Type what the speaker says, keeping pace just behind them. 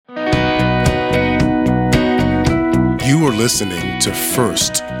listening to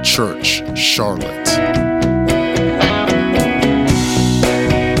First Church Charlotte.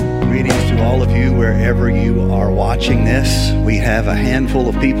 Greetings to all of you wherever you are watching this. We have a handful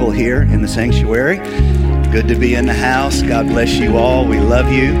of people here in the sanctuary. Good to be in the house. God bless you all. We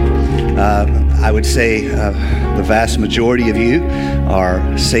love you. I would say the vast majority of you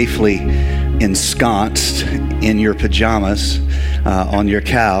are safely ensconced in your pajamas on your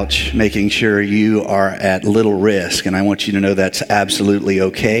couch, making sure you are at little risk. And I want you to know that's absolutely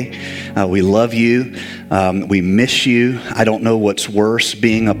okay. We love you. We miss you. I don't know what's worse,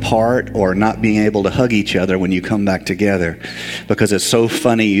 being apart or not being able to hug each other when you come back together. Because it's so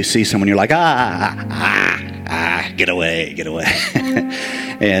funny, you see someone, you're like, get away.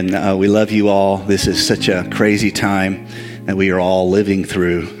 And we love you all. This is such a crazy time that we are all living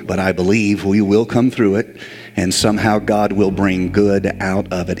through. But I believe we will come through it. And somehow God will bring good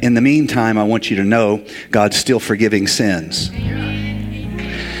out of it. In the meantime, I want you to know God's still forgiving sins.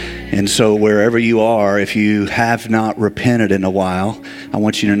 And so wherever you are, if you have not repented in a while, I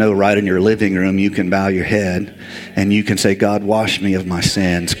want you to know right in your living room, you can bow your head and you can say, God, wash me of my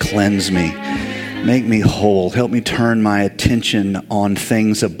sins, cleanse me, make me whole, help me turn my attention on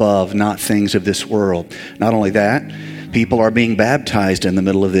things above, not things of this world. Not only that, people are being baptized in the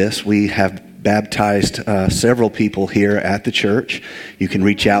middle of this. We have baptized several people here at the church. You can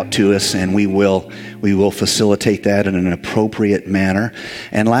reach out to us and we will facilitate that in an appropriate manner.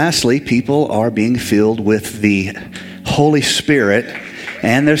 And lastly, people are being filled with the Holy Spirit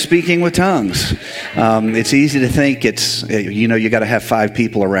and they're speaking with tongues. It's easy to think you got to have 5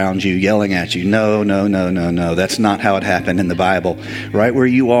 people around you yelling at you. No. That's not how it happened in the Bible. Right where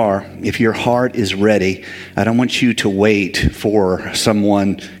you are, if your heart is ready, I don't want you to wait for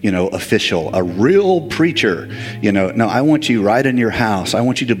someone, official, a real preacher. No, I want you right in your house. I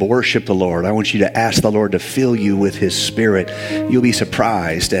want you to worship the Lord. I want you to ask the Lord to fill you with His Spirit. You'll be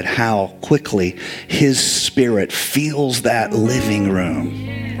surprised at how quickly His Spirit fills that living room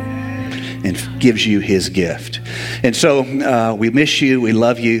and gives you His gift. And so we miss you. We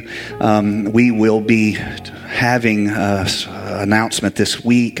love you. We will be having an announcement this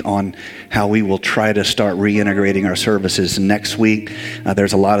week on how we will try to start reintegrating our services next week.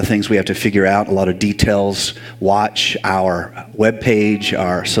 There's a lot of things we have to figure out, a lot of details. Watch our webpage,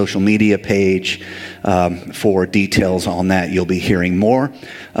 our social media page for details on that. You'll be hearing more.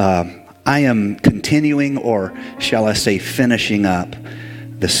 I am continuing, or shall I say finishing up,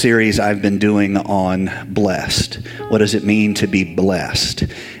 the series I've been doing on blessed. What does it mean to be blessed?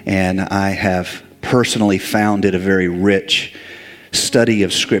 And I have personally found it a very rich study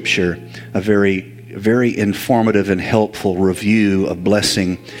of Scripture, a very, very informative and helpful review of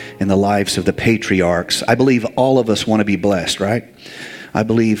blessing in the lives of the patriarchs. I believe all of us want to be blessed, right? I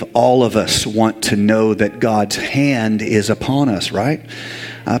believe all of us want to know that God's hand is upon us, right?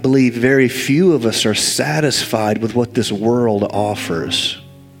 I believe very few of us are satisfied with what this world offers,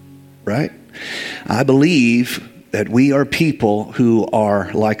 right? I believe that we are people who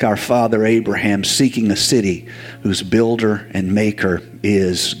are like our father Abraham, seeking a city whose builder and maker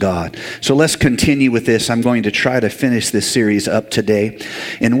is God. So let's continue with this. I'm going to try to finish this series up today.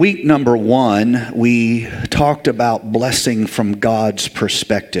 In week number 1, we talked about blessing from God's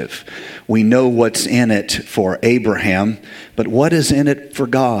perspective. We know what's in it for Abraham, but what is in it for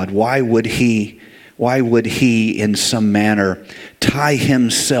God? Why would he in some manner tie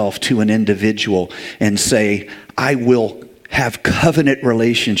himself to an individual and say, I will have covenant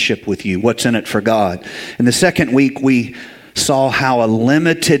relationship with you? What's in it for God? In the second week, we saw how a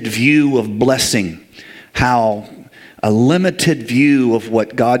limited view of blessing, how a limited view of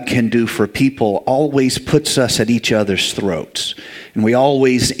what God can do for people always puts us at each other's throats. And we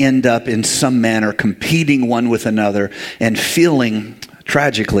always end up in some manner competing one with another and feeling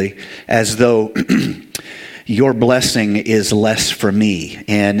tragically as though your blessing is less for me.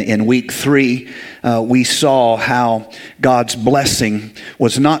 And in week 3, we saw how God's blessing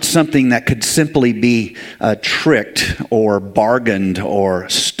was not something that could simply be tricked or bargained or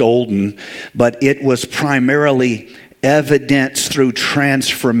stolen, but it was primarily evidence through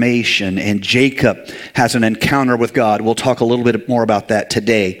transformation. And Jacob has an encounter with God. We'll talk a little bit more about that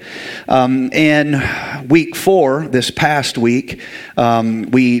today. And week 4, this past week,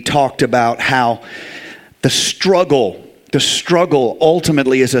 we talked about how the struggle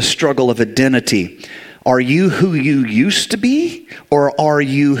ultimately is a struggle of identity. Are you who you used to be, or are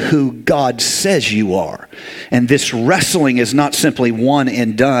you who God says you are? And this wrestling is not simply one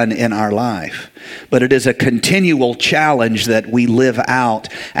and done in our life, but it is a continual challenge that we live out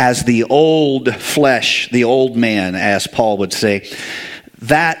as the old flesh, the old man, as Paul would say.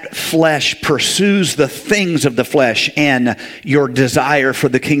 that flesh pursues the things of the flesh, and your desire for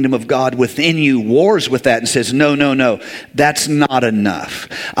the kingdom of God within you wars with that and says, no, that's not enough.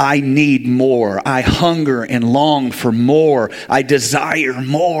 I need more. I hunger and long for more. I desire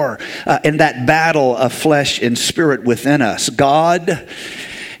more. In that battle of flesh and spirit within us, God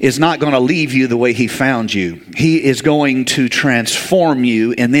is not going to leave you the way he found you. He is going to transform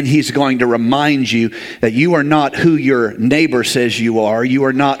you, and then he's going to remind you that you are not who your neighbor says you are. You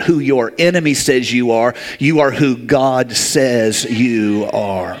are not who your enemy says you are. You are who God says you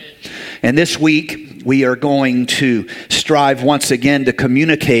are. And this week, we are going to strive once again to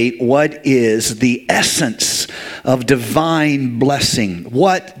communicate what is the essence of divine blessing.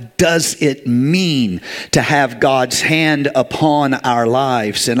 What does it mean to have God's hand upon our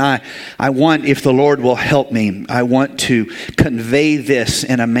lives? And I want, if the Lord will help me, I want to convey this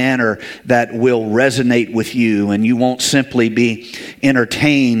in a manner that will resonate with you, and you won't simply be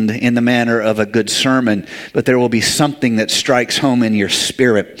entertained in the manner of a good sermon, but there will be something that strikes home in your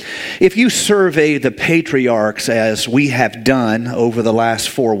spirit. If you survey the patriarchs, as we have done over the last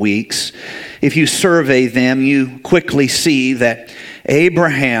 4 weeks, if you survey them, you quickly see that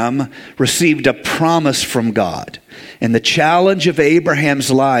Abraham received a promise from God. And the challenge of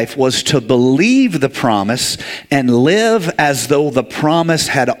Abraham's life was to believe the promise and live as though the promise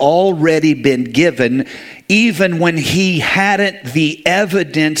had already been given, even when he hadn't the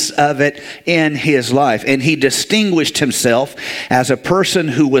evidence of it in his life. And he distinguished himself as a person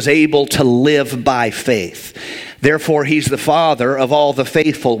who was able to live by faith. Therefore, he's the father of all the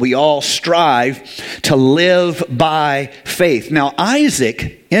faithful. We all strive to live by faith. Now,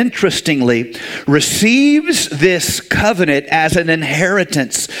 Isaac, interestingly, receives this covenant as an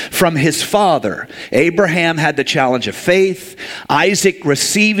inheritance from his father. Abraham had the challenge of faith. Isaac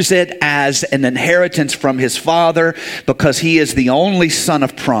receives it as an inheritance from his father because he is the only son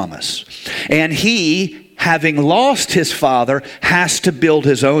of promise. And he, having lost his father, has to build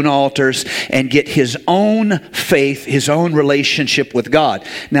his own altars and get his own faith, his own relationship with God.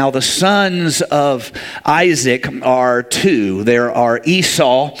 Now, the sons of Isaac are two. There are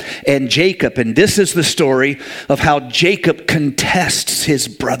Esau and Jacob. And this is the story of how Jacob contests his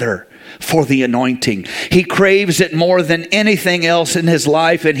brother for the anointing. He craves it more than anything else in his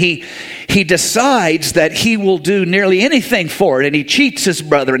life, and he decides that he will do nearly anything for it, and he cheats his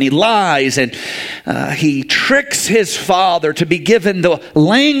brother, and he lies, and he tricks his father to be given the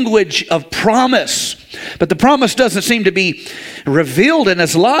language of promise. But the promise doesn't seem to be revealed in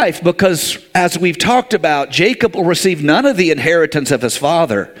his life because, as we've talked about, Jacob will receive none of the inheritance of his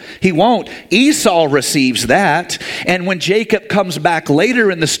father. He won't. Esau receives that. And when Jacob comes back later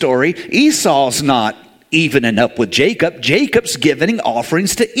in the story, Esau's not evening up with Jacob. Jacob's giving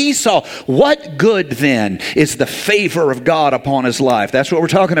offerings to Esau. What good then is the favor of God upon his life? That's what we're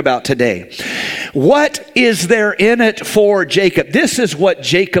talking about today. What is there in it for Jacob? This is what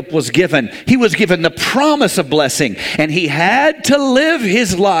Jacob was given. He was given the promise of blessing, and he had to live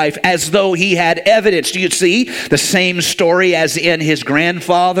his life as though he had evidence. Do you see the same story as in his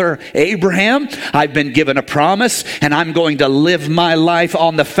grandfather Abraham? I've been given a promise, and I'm going to live my life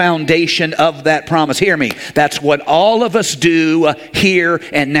on the foundation of that promise. Hear me. That's what all of us do here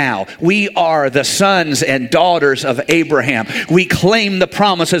and now. We are the sons and daughters of Abraham. We claim the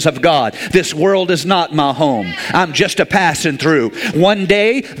promises of God. This world is not my home. I'm just a passing through. One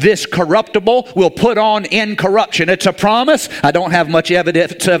day, this corruptible will put on incorruption. It's a promise. I don't have much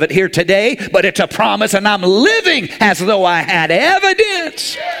evidence of it here today, but it's a promise, and I'm living as though I had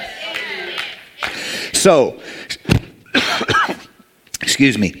evidence. So,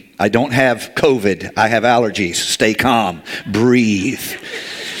 excuse me. I don't have COVID. I have allergies. Stay calm. Breathe.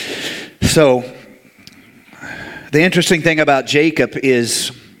 So, the interesting thing about Jacob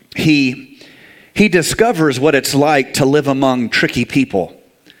is he discovers what it's like to live among tricky people.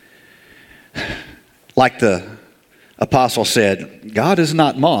 Like the apostle said, God is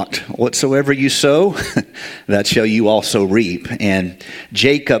not mocked. Whatsoever you sow, that shall you also reap. And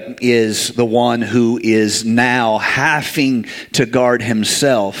Jacob is the one who is now having to guard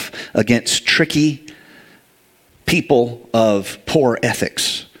himself against tricky people of poor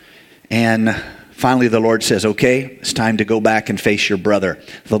ethics. And finally, the Lord says, okay, it's time to go back and face your brother.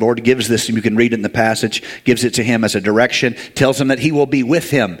 The Lord gives this, you can read it in the passage, gives it to him as a direction, tells him that he will be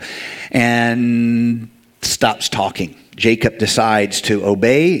with him, and stops talking. Jacob decides to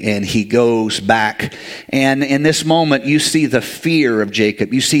obey, and he goes back. And in this moment, you see the fear of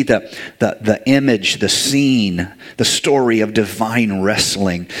Jacob. You see the image, the scene, the story of divine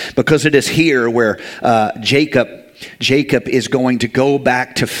wrestling. Because it is here where Jacob Jacob is going to go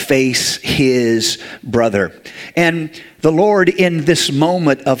back to face his brother. And the Lord, in this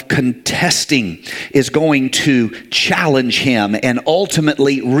moment of contesting, is going to challenge him and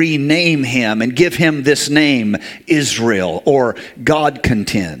ultimately rename him and give him this name, Israel, or God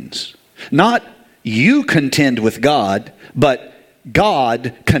contends. Not you contend with God, but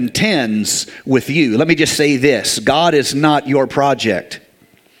God contends with you. Let me just say this. God is not your project.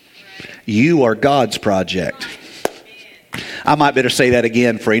 You are God's project. I might better say that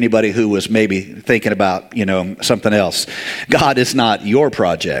again for anybody who was maybe thinking about, something else. God is not your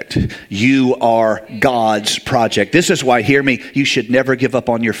project. You are God's project. This is why, hear me, you should never give up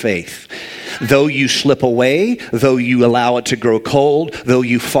on your faith. Though you slip away, though you allow it to grow cold, though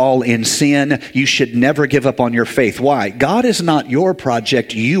you fall in sin, you should never give up on your faith. Why? God is not your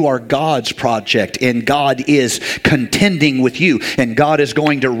project. You are God's project, and God is contending with you, and God is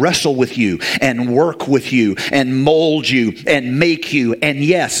going to wrestle with you and work with you and mold you and make you, and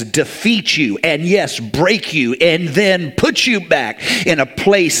yes, defeat you, and yes, break you, and then put you back in a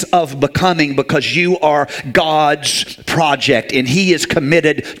place of becoming, because you are God's project, and He is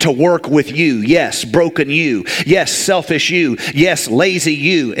committed to work with you. Yes, broken you. Yes, selfish you. Yes, lazy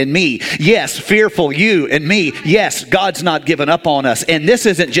you and me. Yes, fearful you and me. Yes, God's not given up on us. And this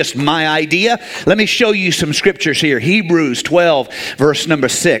isn't just my idea. Let me show you some scriptures here. Hebrews 12, verse number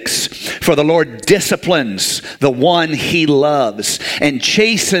 6. For the Lord disciplines the one He loves and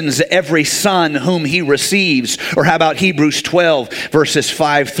chastens every son whom He receives. Or how about Hebrews 12, verses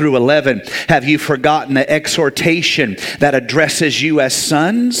 5 through 11? Have you forgotten the exhortation that addresses you as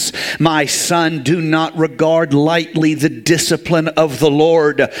sons? My son, do not regard lightly the discipline of the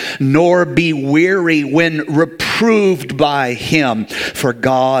Lord, nor be weary when reproved by Him. For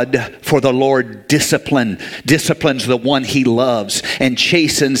the Lord disciplines the one He loves and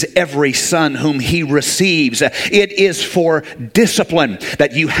chastens every son whom He receives. It is for discipline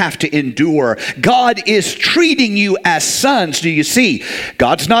that you have to endure. God is treating you as sons. Do you see?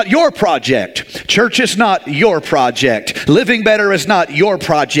 God's not your project. Church is not your project. Living better is not your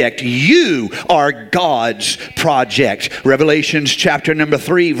project. You are God's project. Revelations chapter number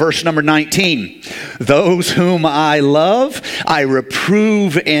 3, verse number 19. Those whom I love, I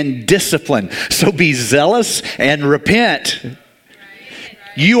reprove and discipline. So be zealous and repent.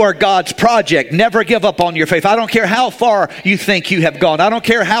 You are God's project. Never give up on your faith. I don't care how far you think you have gone. I don't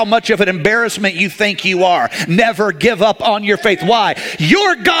care how much of an embarrassment you think you are. Never give up on your faith. Why?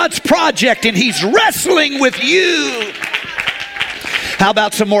 You're God's project, and He's wrestling with you. How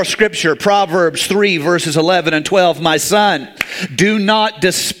about some more scripture? Proverbs 3, verses 11 and 12. My son, do not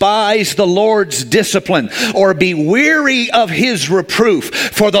despise the Lord's discipline or be weary of His reproof.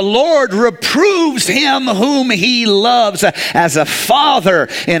 For the Lord reproves him whom He loves, as a father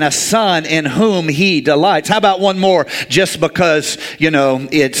and a son in whom He delights. How about one more? Just because,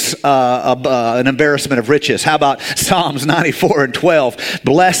 it's an embarrassment of riches. How about Psalms 94 and 12?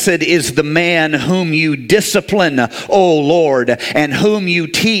 Blessed is the man whom you discipline, O Lord, and whom you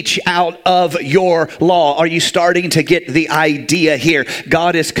teach out of your law. Are you starting to get the idea here?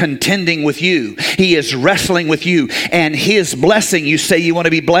 God is contending with you. He is wrestling with you. And His blessing, you say you want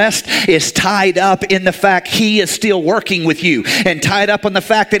to be blessed, is tied up in the fact He is still working with you, and tied up in the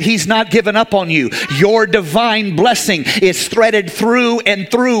fact that He's not given up on you. Your divine blessing is threaded through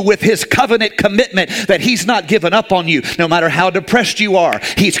and through with His covenant commitment that He's not given up on you. No matter how depressed you are,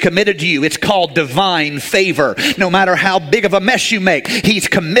 He's committed to you. It's called divine favor. No matter how big of a mess you make, He's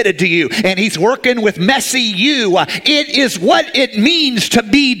committed to you, and He's working with messy you. It is what it means to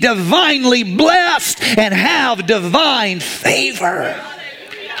be divinely blessed and have divine favor.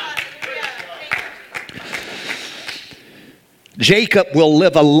 Jacob will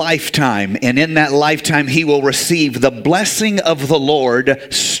live a lifetime, and in that lifetime he will receive the blessing of the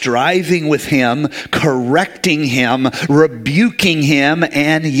Lord, striving with Him, correcting him, rebuking him,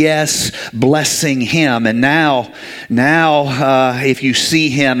 and yes, blessing him. And now, if you see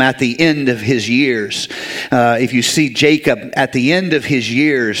him at the end of his years, if you see Jacob at the end of his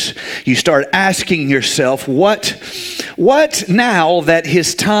years, you start asking yourself, what now that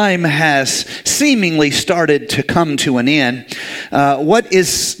his time has seemingly started to come to an end, what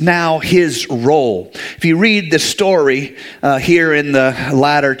is now his role? If you read the story here in the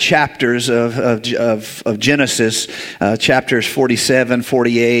latter chapters of Genesis, chapters 47,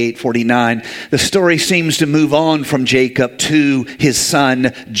 48, 49, the story seems to move on from Jacob to his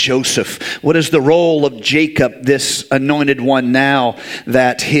son Joseph. What is the role of Jacob, this anointed one, now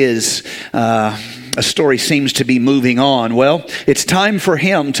that his a story seems to be moving on? Well, it's time for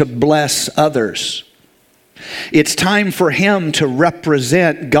him to bless others. It's time for him to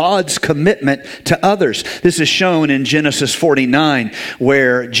represent God's commitment to others. This is shown in Genesis 49,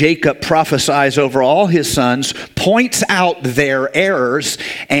 where Jacob prophesies over all his sons, points out their errors,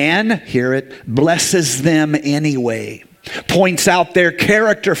 and, hear it, blesses them anyway. Points out their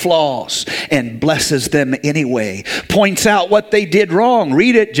character flaws and blesses them anyway. Points out what they did wrong.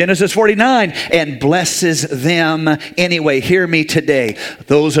 Read it, Genesis 49, and blesses them anyway. Hear me today.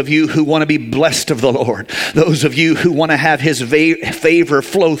 Those of you who want to be blessed of the Lord, those of you who want to have his favor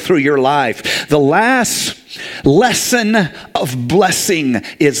flow through your life, the last lesson of blessing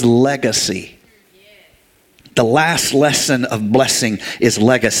is legacy. The last lesson of blessing is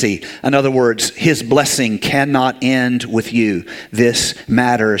legacy. In other words, his blessing cannot end with you. This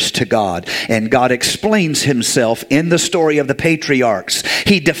matters to God. And God explains himself in the story of the patriarchs.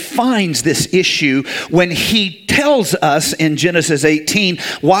 He defines this issue when he tells us in Genesis 18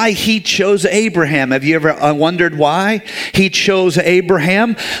 why he chose Abraham. Have you ever wondered why he chose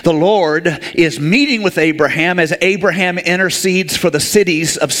Abraham? The Lord is meeting with Abraham as Abraham intercedes for the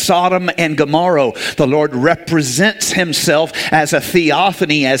cities of Sodom and Gomorrah. The Lord represents himself as a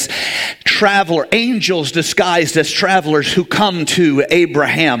theophany, as angels disguised as travelers who come to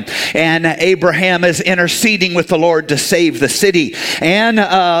Abraham. And Abraham is interceding with the Lord to save the city. And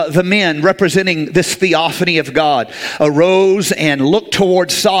the men representing this theophany of God arose and looked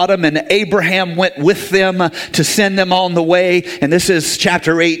towards Sodom, and Abraham went with them to send them on the way. And this is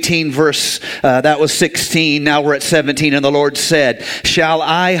chapter 18, verse, that was 16. Now we're at 17. And the Lord said, "Shall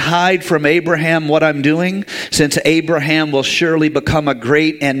I hide from Abraham what I'm doing? Since Abraham will surely become a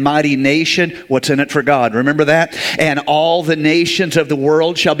great and mighty nation." What's in it for God? Remember that? "And all the nations of the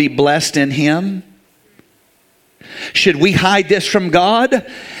world shall be blessed in him." Should we hide this from God?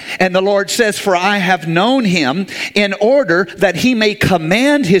 And the Lord says, "For I have known him in order that he may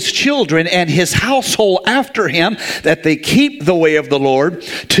command his children and his household after him, that they keep the way of the Lord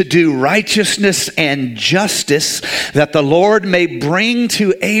to do righteousness and justice, that the Lord may bring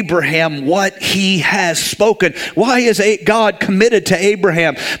to Abraham what he has spoken." Why is God committed to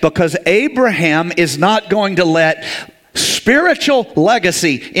Abraham? Because Abraham is not going to let spiritual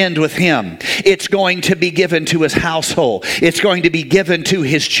legacy end with him. It's going to be given to his household. It's going to be given to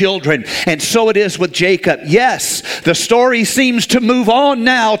his children. And so it is with Jacob. Yes, the story seems to move on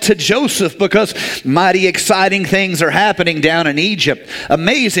now to Joseph, because mighty exciting things are happening down in Egypt.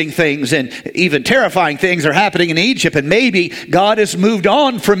 Amazing things and even terrifying things are happening in Egypt. And maybe God has moved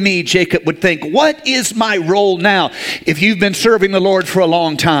on from me, Jacob would think. What is my role now? If you've been serving the Lord for a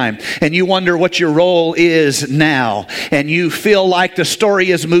long time and you wonder what your role is now, and you feel like the story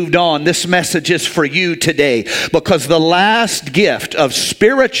has moved on, this message is for you today, because the last gift of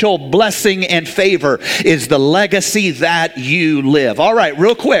spiritual blessing and favor is the legacy that you live. All right,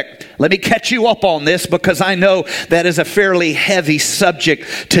 real quick, let me catch you up on this, because I know that is a fairly heavy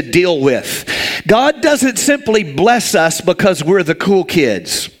subject to deal with. God doesn't simply bless us because we're the cool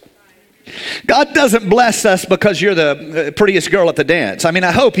kids. God doesn't bless us because you're the prettiest girl at the dance. I mean,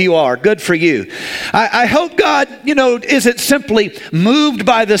 I hope you are. Good for you. I hope God, isn't simply moved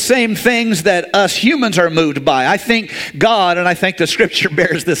by the same things that us humans are moved by. I think God, and I think the scripture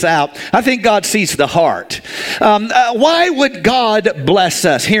bears this out, I think God sees the heart. Why would God bless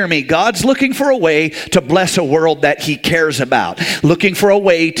us? Hear me. God's looking for a way to bless a world that he cares about. Looking for a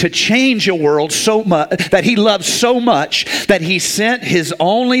way to change a world so much that he loves so much that he sent his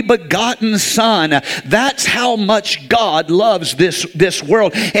only begotten Son. That's how much God loves this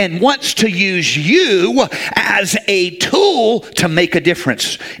world and wants to use you as a tool to make a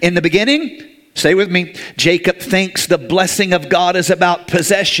difference. In the beginning, stay with me, Jacob thinks the blessing of God is about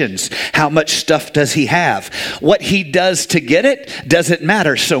possessions. How much stuff does he have? What he does to get it doesn't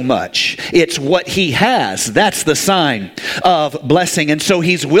matter so much. It's what he has. That's the sign of blessing. And so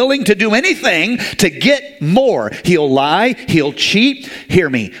he's willing to do anything to get more. He'll lie. He'll cheat. Hear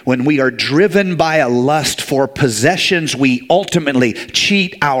me. When we are driven by a lust for possessions, we ultimately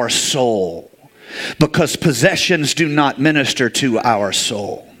cheat our soul, because possessions do not minister to our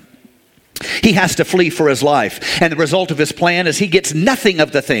soul. He has to flee for his life. And the result of his plan is he gets nothing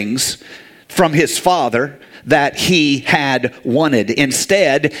of the things from his father that he had wanted.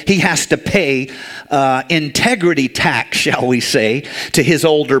 Instead, he has to pay integrity tax, shall we say, to his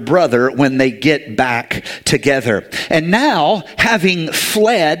older brother when they get back together. And now, having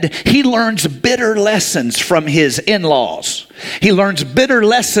fled, he learns bitter lessons from his in-laws. He learns bitter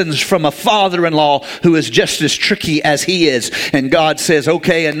lessons from a father-in-law who is just as tricky as he is. And God says,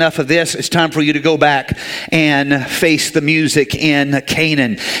 okay, enough of this. It's time for you to go back and face the music in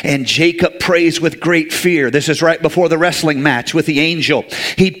Canaan. And Jacob prays with great fear. This is right before the wrestling match with the angel.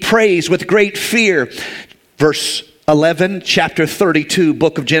 He prays with great fear. Verse 11, chapter 32,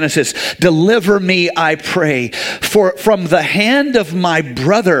 book of Genesis. Deliver me, I pray, from the hand of my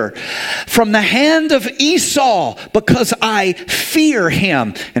brother, from the hand of Esau, because I fear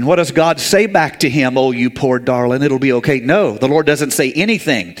him. And what does God say back to him? Oh, you poor darling, it'll be okay. No, the Lord doesn't say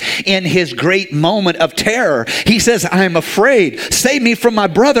anything. In his great moment of terror, he says, I'm afraid. Save me from my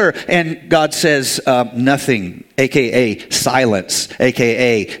brother. And God says, nothing. AKA silence,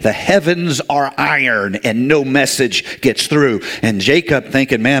 AKA the heavens are iron and no message gets through. And Jacob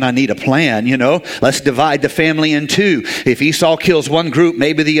thinking, man, I need a plan, let's divide the family in two. If Esau kills one group,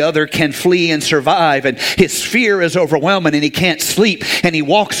 maybe the other can flee and survive. And his fear is overwhelming and he can't sleep. And he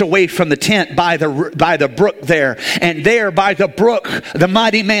walks away from the tent by the brook there. And there by the brook, the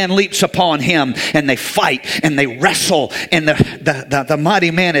mighty man leaps upon him and they fight and they wrestle. And the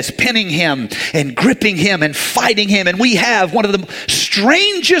mighty man is pinning him and gripping him and fighting him. And we have one of the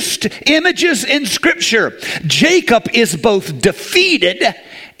strangest images in Scripture. Jacob is both defeated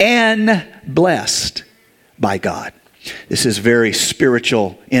and blessed by God. This is very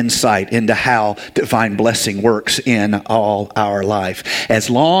spiritual insight into how divine blessing works in all our life.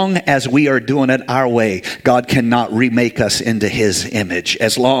 As long as we are doing it our way, God cannot remake us into his image.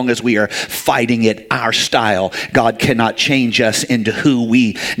 As long as we are fighting it our style, God cannot change us into who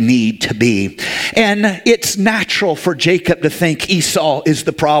we need to be. And it's natural for Jacob to think Esau is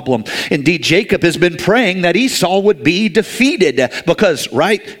the problem. Indeed, Jacob has been praying that Esau would be defeated because,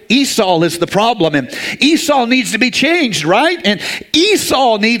 right, Esau is the problem and Esau needs to be changed, right? And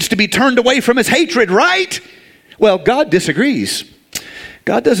Esau needs to be turned away from his hatred, right? Well, God disagrees.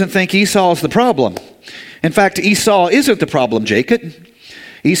 God doesn't think Esau is the problem. In fact, Esau isn't the problem, Jacob.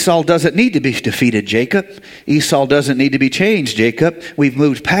 Esau doesn't need to be defeated, Jacob. Esau doesn't need to be changed, Jacob. We've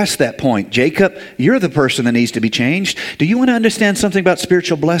moved past that point. Jacob, you're the person that needs to be changed. Do you want to understand something about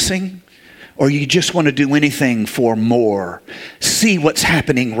spiritual blessing? Or you just want to do anything for more? See what's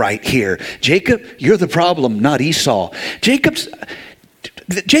happening right here. Jacob, you're the problem, not Esau. Jacob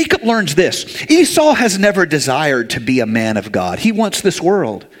learns this. Esau has never desired to be a man of God. He wants this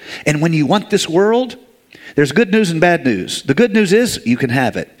world. And when you want this world, there's good news and bad news. The good news is you can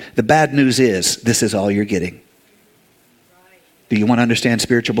have it. The bad news is this is all you're getting. Do you want to understand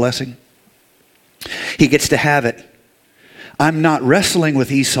spiritual blessing? He gets to have it. I'm not wrestling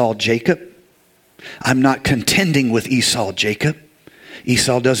with Esau, Jacob. I'm not contending with Esau, Jacob.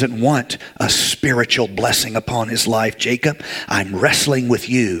 Esau doesn't want a spiritual blessing upon his life, Jacob. I'm wrestling with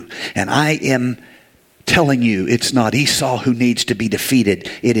you, and I am telling you it's not Esau who needs to be defeated.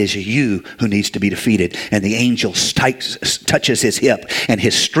 It is you who needs to be defeated. And the angel touches his hip and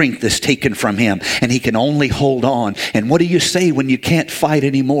his strength is taken from him and he can only hold on. And what do you say when you can't fight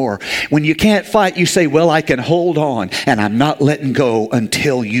anymore? When you can't fight, you say, well, I can hold on and I'm not letting go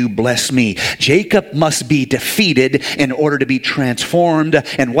until you bless me. Jacob must be defeated in order to be transformed.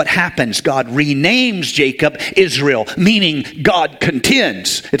 And what happens? God renames Jacob Israel, meaning God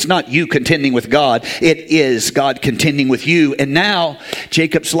contends. It's not you contending with God. It is God contending with you. And now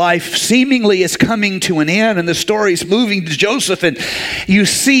Jacob's life seemingly is coming to an end and the story is moving to Joseph. And you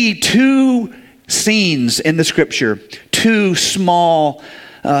see two scenes in the Scripture, two small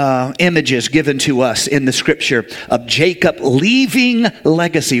images given to us in the Scripture of Jacob leaving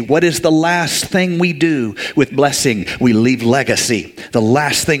legacy. What is the last thing we do with blessing? We leave legacy. The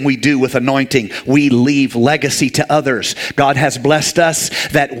last thing we do with anointing, we leave legacy to others. God has blessed us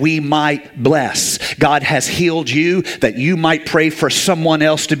that we might bless. God has healed you that you might pray for someone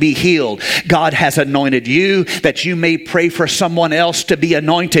else to be healed. God has anointed you that you may pray for someone else to be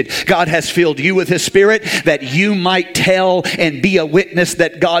anointed. God has filled you with His Spirit that you might tell and be a witness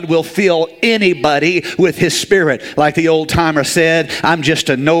that God will fill anybody with His Spirit. Like the old timer said, I'm just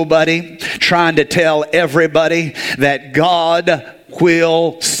a nobody trying to tell everybody that God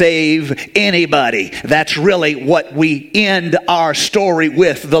will save anybody. That's really what we end our story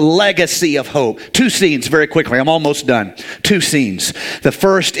with, the legacy of hope. Two scenes very quickly. I'm almost done. Two scenes. The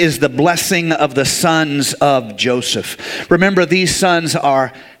first is the blessing of the sons of Joseph. Remember, these sons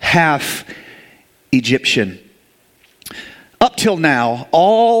are half Egyptian. Up till now,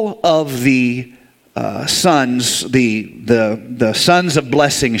 all of the sons, the sons of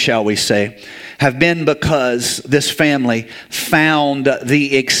blessing, shall we say, have been because this family found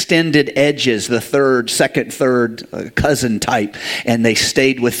the extended edges, the second, third cousin type, and they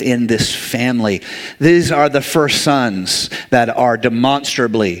stayed within this family. These are the first sons that are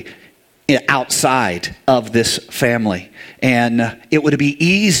demonstrably outside of this family. And it would be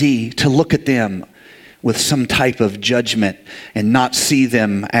easy to look at them with some type of judgment and not see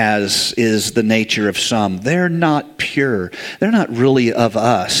them as is the nature of some. They're not pure. They're not really of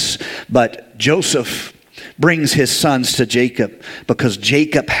us. But Joseph brings his sons to Jacob because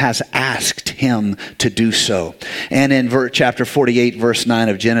Jacob has asked him to do so. And in chapter 48, verse 9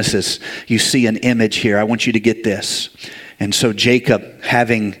 of Genesis, you see an image here. I want you to get this. And so Jacob,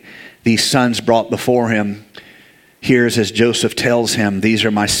 having these sons brought before him, hears as Joseph tells him, these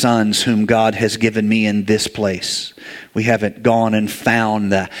are my sons whom God has given me in this place. We haven't gone and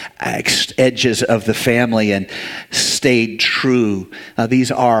found the edges of the family and stayed true.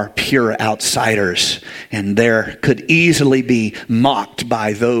 These are pure outsiders, and there could easily be mocked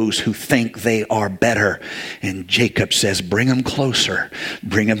by those who think they are better. And Jacob says, bring them closer.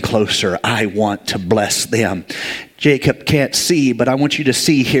 Bring them closer. I want to bless them. Jacob can't see, but I want you to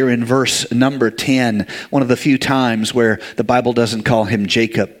see here in verse number 10, one of the few times where the Bible doesn't call him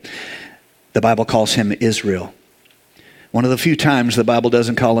Jacob. The Bible calls him Israel. One of the few times the Bible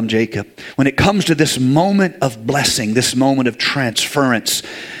doesn't call him Jacob. When it comes to this moment of blessing, this moment of transference,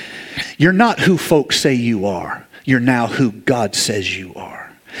 you're not who folks say you are. You're now who God says you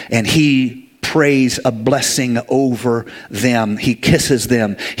are. And he prays a blessing over them. He kisses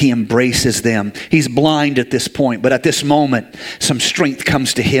them. He embraces them. He's blind at this point, but at this moment, some strength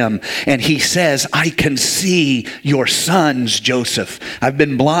comes to him. And he says, I can see your sons, Joseph. I've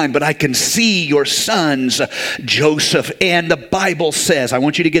been blind, but I can see your sons, Joseph. And the Bible says, I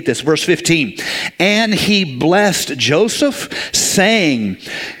want you to get this, verse 15. And he blessed Joseph, saying,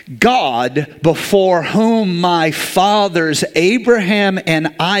 God, before whom my fathers Abraham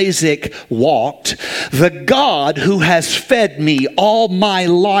and Isaac walked, the God who has fed me all my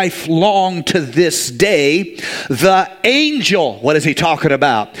life long to this day, the angel, what is he talking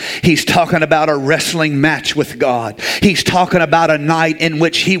about? He's talking about a wrestling match with God. He's talking about a night in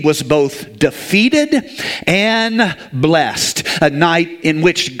which he was both defeated and blessed. A night in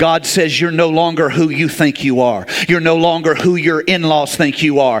which God says you're no longer who you think you are. You're no longer who your in-laws think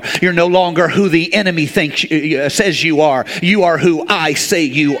you are. You're no longer who the enemy says you are. You are who I say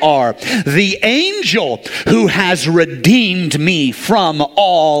you are. The angel who has redeemed me from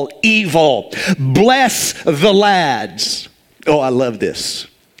all evil. Bless the lads. Oh, I love this.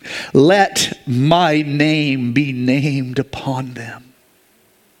 Let my name be named upon them.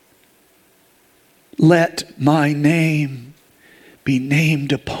 Let my name be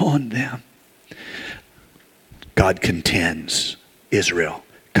named upon them. God contends, Israel.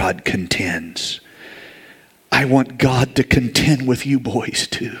 God contends. I want God to contend with you boys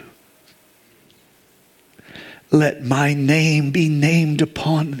too. Let my name be named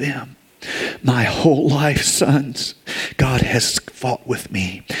upon them. My whole life, sons, God has fought with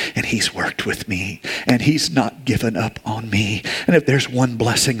me, and he's worked with me, and he's not given up on me. And if there's one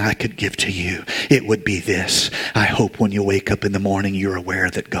blessing I could give to you, it would be this. I hope when you wake up in the morning, you're aware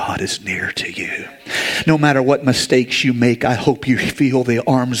that God is near to you. No matter what mistakes you make, I hope you feel the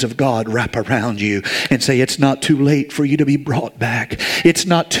arms of God wrap around you and say, it's not too late for you to be brought back. It's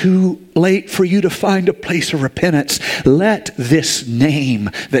not too late for you to find a place of repentance. Let this name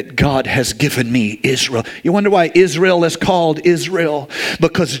that God has given me, Israel. You wonder why Israel is called Israel?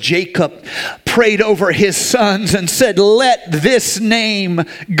 Because Jacob prayed over his sons and said, let this name,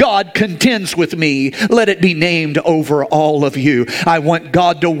 God contends with me, let it be named over all of you. I want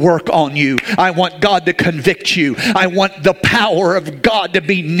God to work on you. I want God to convict you. I want the power of God to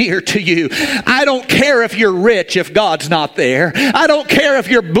be near to you. I don't care if you're rich if God's not there. I don't care if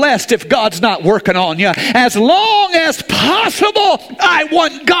you're blessed if God's not working on you. As long as possible, I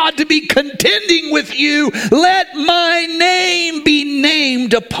want God to be contending with you. Let my name be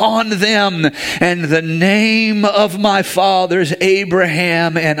named upon them, and the name of my fathers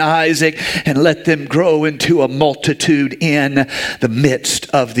Abraham and Isaac, and let them grow into a multitude in the midst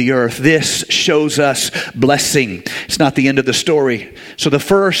of the earth. This shows us blessing. It's not the end of the story. So the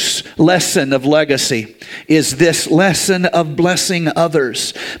first lesson of legacy is this lesson of blessing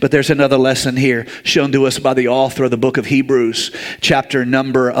others. But there's another lesson here shown to us by the author of the book of Hebrews, chapter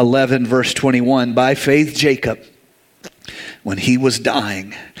number 11, verse 21. By faith, Jacob, when he was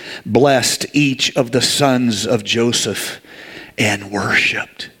dying, blessed each of the sons of Joseph and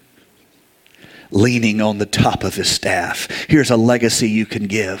worshiped, leaning on the top of his staff. Here's a legacy you can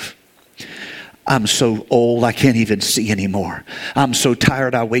give. I'm so old I can't even see anymore. I'm so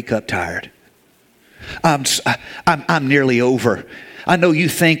tired I wake up tired. I'm nearly over. I know you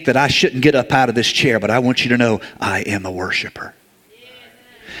think that I shouldn't get up out of this chair, but I want you to know I am a worshiper.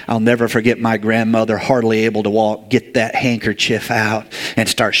 I'll never forget my grandmother, hardly able to walk, get that handkerchief out and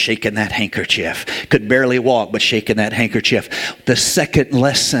start shaking that handkerchief. Could barely walk, but shaking that handkerchief. The second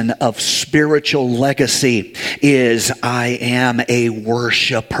lesson of spiritual legacy is I am a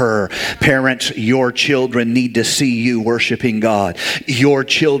worshiper. Parents, your children need to see you worshiping God. Your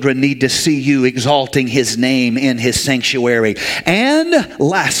children need to see you exalting His name in His sanctuary. And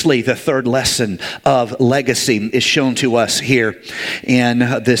lastly, the third lesson of legacy is shown to us here in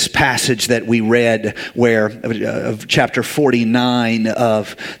this passage that we read, where of chapter 49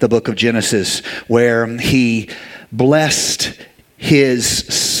 of the book of Genesis, where He blessed His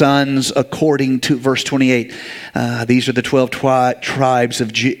sons according to verse 28. These are the 12 tribes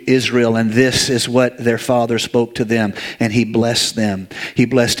of Israel, and this is what their father spoke to them, and He blessed them. He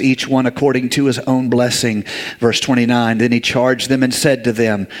blessed each one according to his own blessing. Verse 29, then He charged them and said to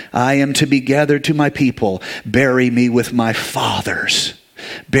them, I am to be gathered to my people. Bury me with my fathers.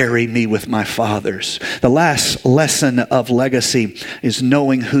 Bury me with my fathers. The last lesson of legacy is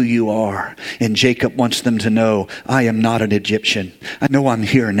knowing who you are. And Jacob wants them to know, I am not an Egyptian. I know I'm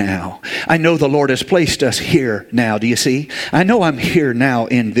here now. I know the Lord has placed us here now. Do you see? I know I'm here now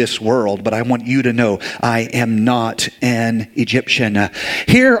in this world, but I want you to know I am not an Egyptian.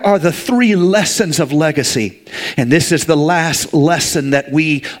 Here are the three lessons of legacy. And this is the last lesson that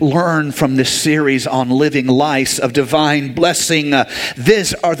we learn from this series on living lives of divine blessing.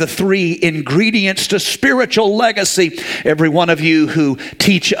 These are the three ingredients to spiritual legacy. Every one of you who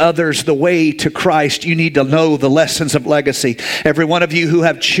teach others the way to Christ, you need to know the lessons of legacy. Every one of you who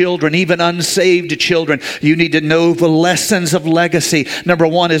have children, even unsaved children, you need to know the lessons of legacy. Number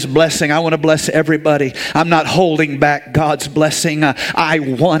one is blessing. I want to bless everybody. I'm not holding back God's blessing. I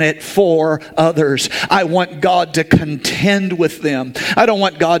want it for others. I want God to contend with them. I don't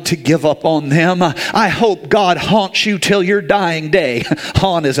want God to give up on them. I hope God haunts you till your dying day.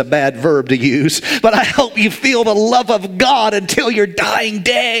 Haunt is a bad verb to use, but I hope you feel the love of God until your dying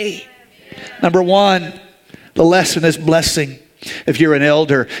day. Number one, the lesson is blessing. If you're an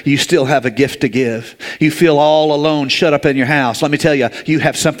elder, you still have a gift to give. You feel all alone, shut up in your house. Let me tell you, you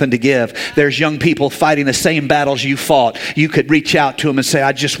have something to give. There's young people fighting the same battles you fought. You could reach out to them and say,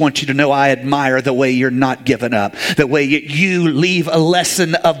 I just want you to know I admire the way you're not giving up. The way you leave a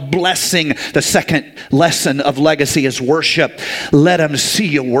lesson of blessing. The second lesson of legacy is worship. Let them see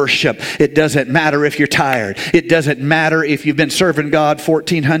you worship. It doesn't matter if you're tired. It doesn't matter if you've been serving God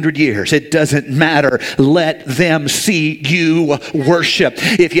 1,400 years. It doesn't matter. Let them see you worship.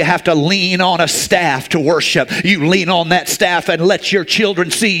 If you have to lean on a staff to worship, you lean on that staff and let your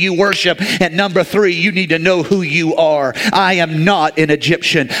children see you worship. And number three, you need to know who you are. I am not an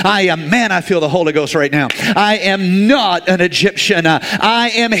Egyptian. I feel the Holy Ghost right now. I am not an Egyptian.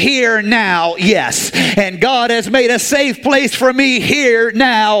 I am here now, yes. And God has made a safe place for me here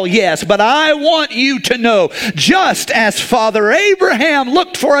now, yes. But I want you to know, just as Father Abraham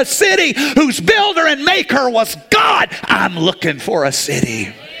looked for a city whose builder and maker was God, I'm looking for a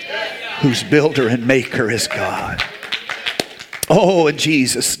city whose builder and maker is God. Oh, in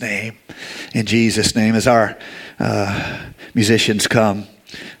Jesus' name. In Jesus' name, as our musicians come.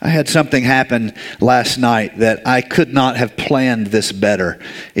 I had something happen last night that I could not have planned this better.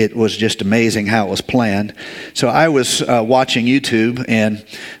 It was just amazing how it was planned. So I was watching YouTube, and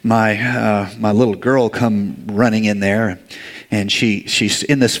my little girl come running in there. And she's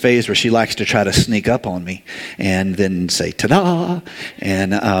in this phase where she likes to try to sneak up on me and then say, ta-da.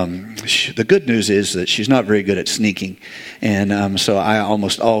 And the good news is that she's not very good at sneaking. And so I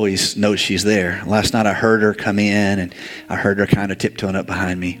almost always know she's there. Last night I heard her come in, and I heard her kind of tiptoeing up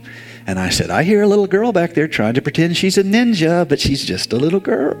behind me. And I said, I hear a little girl back there trying to pretend she's a ninja, but she's just a little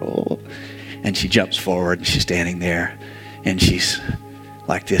girl. And she jumps forward, and she's standing there. And she's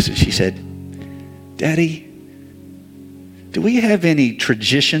like this. And she said, Daddy, do we have any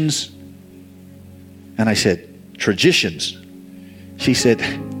traditions? And I said, traditions? She said,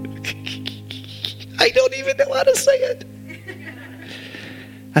 I don't even know how to say it.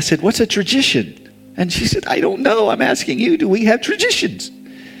 I said, what's a tradition? And she said, I don't know. I'm asking you, do we have traditions?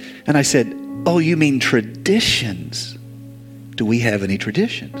 And I said, oh, you mean traditions? Do we have any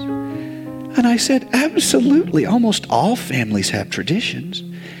traditions? And I said, absolutely. Almost all families have traditions.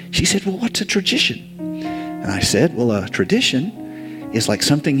 She said, well, what's a tradition? And I said, well, a tradition is like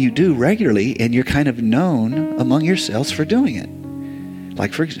something you do regularly, and you're kind of known among yourselves for doing it.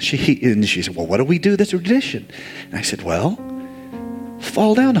 Like, she said, well, what do we do that's a tradition? And I said, well,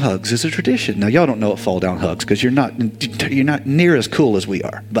 fall down hugs is a tradition. Now, y'all don't know what fall down hugs because you're not near as cool as we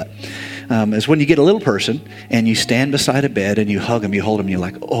are. But is when you get a little person and you stand beside a bed and you hug them, you hold them, you're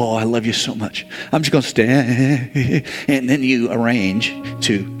like, oh, I love you so much. I'm just going to stand. And then you arrange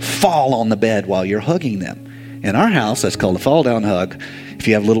to fall on the bed while you're hugging them. In our house, that's called a fall down hug. If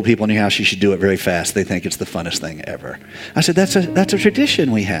you have little people in your house, you should do it very fast. They think it's the funnest thing ever. I said, that's a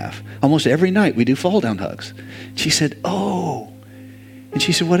tradition we have. Almost every night we do fall down hugs. She said, oh. And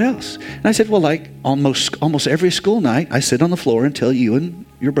she said, what else? And I said, well, like almost every school night, I sit on the floor and tell you and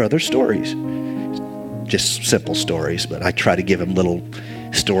your brother stories. Just simple stories, but I try to give them little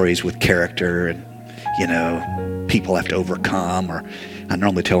stories with character and, people have to overcome, or I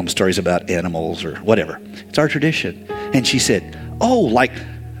normally tell them stories about animals or whatever. It's our tradition. And she said, oh, like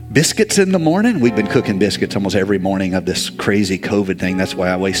biscuits in the morning? We've been cooking biscuits almost every morning of this crazy COVID thing. That's why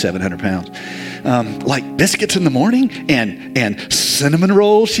I weigh 700 pounds. Like biscuits in the morning and cinnamon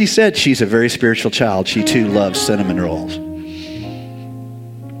rolls, she said. She's a very spiritual child. She too loves cinnamon rolls.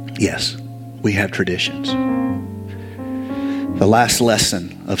 Yes, we have traditions. The last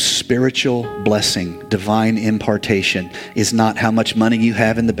lesson of spiritual blessing, divine impartation, is not how much money you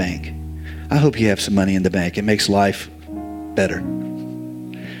have in the bank. I hope you have some money in the bank. It makes life better.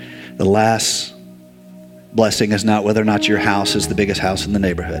 The last blessing is not whether or not your house is the biggest house in the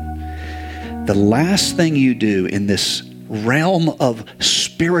neighborhood. The last thing you do in this realm of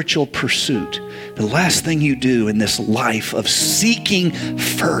spiritual pursuit, the last thing you do in this life of seeking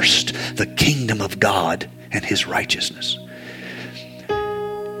first the kingdom of God and his righteousness,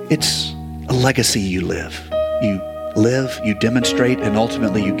 it's a legacy you live. You live, you demonstrate, and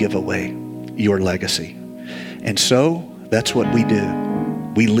ultimately you give away your legacy. And so that's what we do.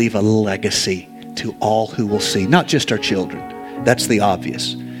 We leave a legacy to all who will see, not just our children. That's the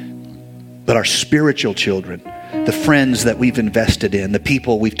obvious. But our spiritual children, the friends that we've invested in, the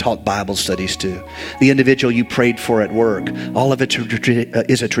people we've taught Bible studies to, the individual you prayed for at work, all of it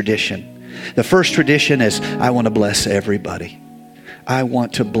is a tradition. The first tradition is, I want to bless everybody. I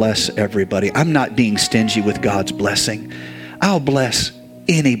want to bless everybody. I'm not being stingy with God's blessing. I'll bless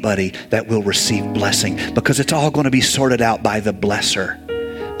anybody that will receive blessing because it's all going to be sorted out by the blesser.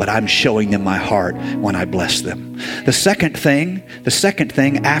 But I'm showing them my heart when I bless them. The second thing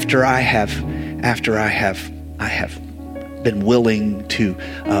after I have been willing to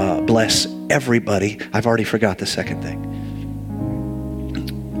bless everybody, I've already forgot the second thing.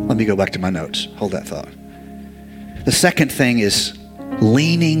 Let me go back to my notes. Hold that thought. The second thing is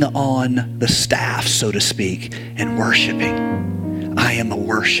leaning on the staff, so to speak, and worshiping. I am a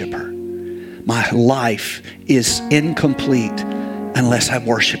worshiper. My life is incomplete unless I'm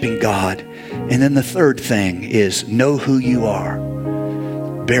worshiping God. And then the third thing is know who you are.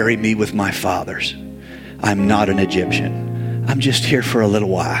 Bury me with my fathers. I'm not an Egyptian. I'm just here for a little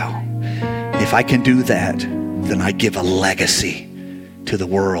while. If I can do that, then I give a legacy to the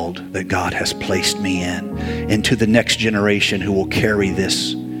world that God has placed me in, and to the next generation who will carry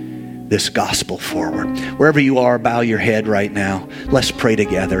this gospel forward. Wherever you are, bow your head right now. Let's pray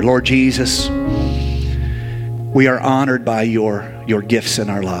together. Lord Jesus, we are honored by your gifts in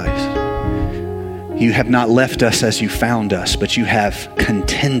our lives. You have not left us as you found us, but you have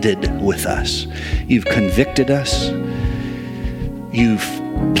contended with us. You've convicted us. You've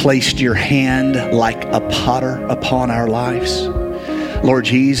placed your hand like a potter upon our lives. Lord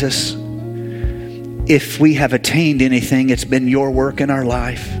Jesus, if we have attained anything, it's been your work in our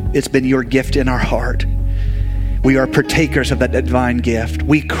life. It's been your gift in our heart. We are partakers of that divine gift.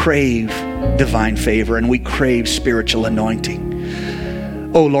 We crave divine favor and we crave spiritual anointing.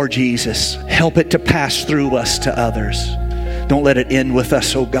 Oh Lord Jesus, help it to pass through us to others. Don't let it end with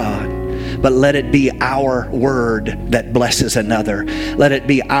us, oh God. But let it be our word that blesses another. Let it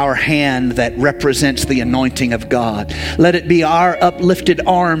be our hand that represents the anointing of God. Let it be our uplifted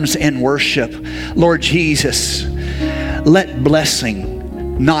arms in worship. Lord Jesus, let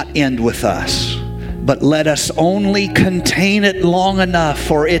blessing not end with us, but let us only contain it long enough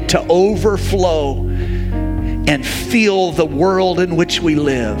for it to overflow and fill the world in which we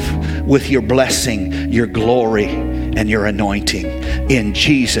live with your blessing, your glory, and your anointing. In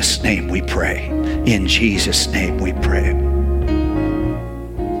Jesus' name we pray. In Jesus' name we pray.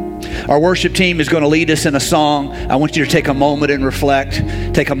 Our worship team is going to lead us in a song. I want you to take a moment and reflect.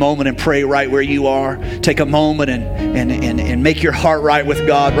 Take a moment and pray right where you are. Take a moment and make your heart right with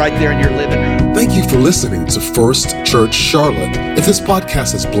God right there in your living room. Thank you for listening to First Church Charlotte. If this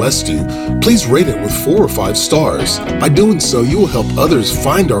podcast has blessed you, please rate it with 4 or 5 stars. By doing so, you will help others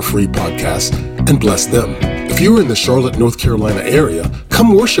find our free podcast and bless them. If you're in the Charlotte, North Carolina area,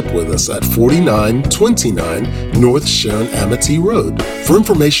 come worship with us at 4929 North Sharon Amity Road. For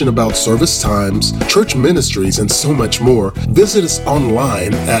information about service times, church ministries, and so much more, visit us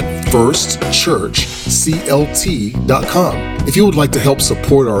online at firstchurchclt.com. If you would like to help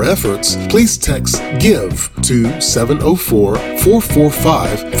support our efforts, please text GIVE to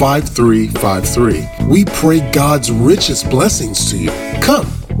 704-445-5353. We pray God's richest blessings to you. Come,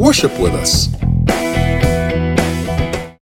 worship with us.